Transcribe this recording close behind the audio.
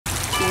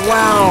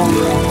Wow,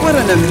 what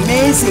an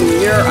amazing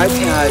year I've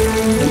had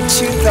in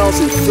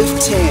 2015.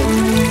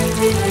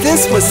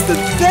 This was the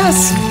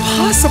best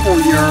possible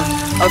year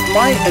of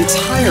my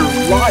entire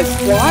life.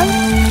 Why?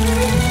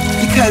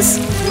 Because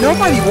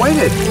nobody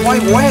waited. Why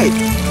wait?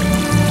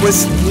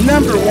 Was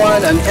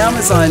 #1 on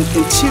Amazon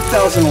in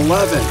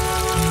 2011.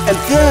 And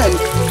then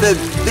the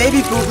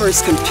Baby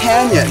Boomer's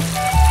Companion,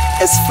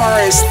 as far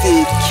as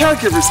the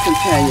Caregiver's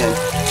Companion,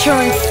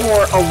 caring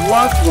for a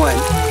loved one,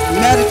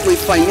 medically,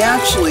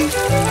 financially,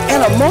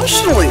 and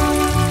emotionally,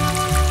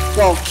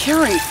 while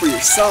caring for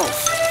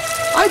yourself.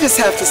 I just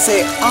have to say,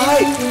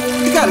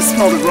 you gotta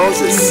smell the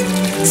roses.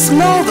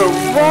 Smell the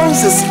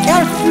roses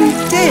every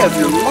day of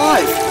your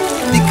life,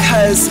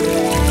 because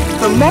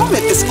the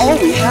moment is all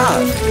we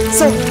have.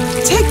 So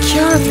take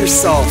care of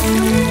yourself.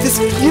 This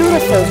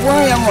beautiful, where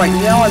I am right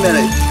now, I'm at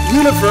a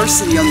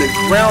university on the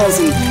grounds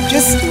and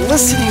just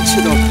listening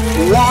to the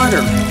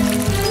water.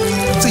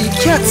 So you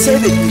can't say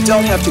that you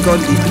don't have to go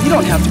to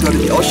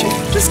the ocean.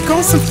 Just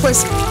go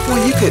someplace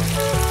where you could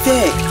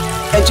think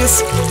and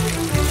just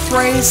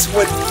praise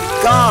with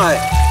God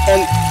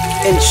and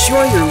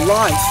enjoy your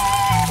life.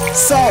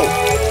 So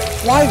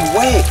why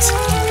wait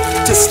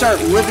to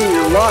start living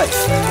your life?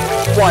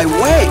 Why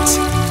wait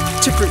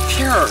to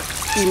prepare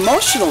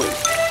emotionally,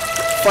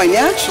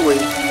 financially,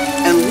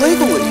 and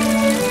legally?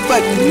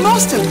 But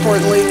most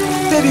importantly,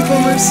 baby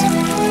boomers,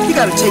 you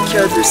gotta take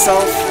care of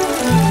yourself.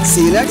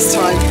 See you next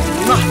time.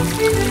 Mwah.